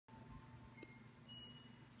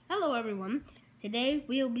Hello everyone. Today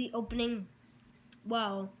we'll be opening,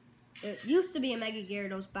 well, it used to be a Mega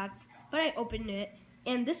Gyarados box, but I opened it,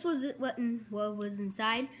 and this was what was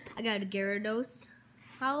inside. I got a Gyarados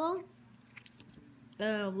hollow,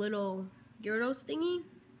 a little Gyarados thingy,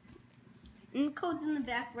 and codes in the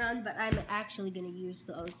background, but I'm actually going to use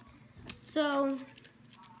those. So,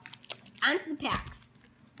 onto the packs.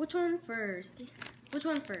 Which one first? Which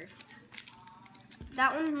one first?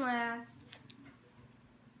 That one last.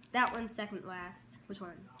 That one's second last. Which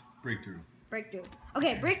one? Breakthrough. Breakthrough.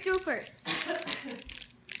 Okay, breakthrough first.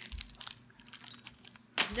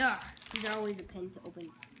 Ugh, there's always a pin to open.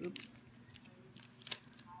 Oops.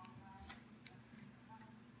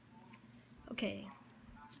 Okay.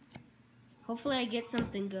 Hopefully I get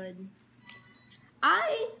something good.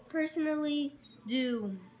 I personally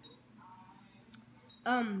do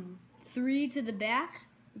 3 to the back.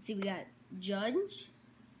 Let's see, we got Judge,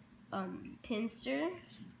 Pinsir,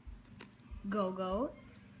 Go-Go,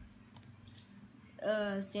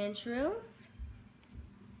 Sandshrew,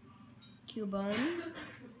 Cubone,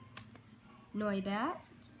 Noibat,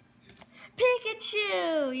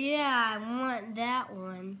 Pikachu! Yeah, I want that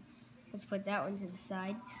one. Let's put that one to the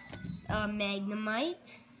side.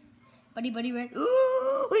 Magnemite, Buddy Red.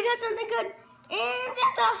 Ooh, we got something good! And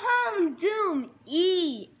that's a Houndoom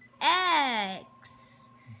EX!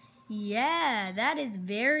 Yeah, that is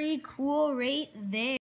very cool right there.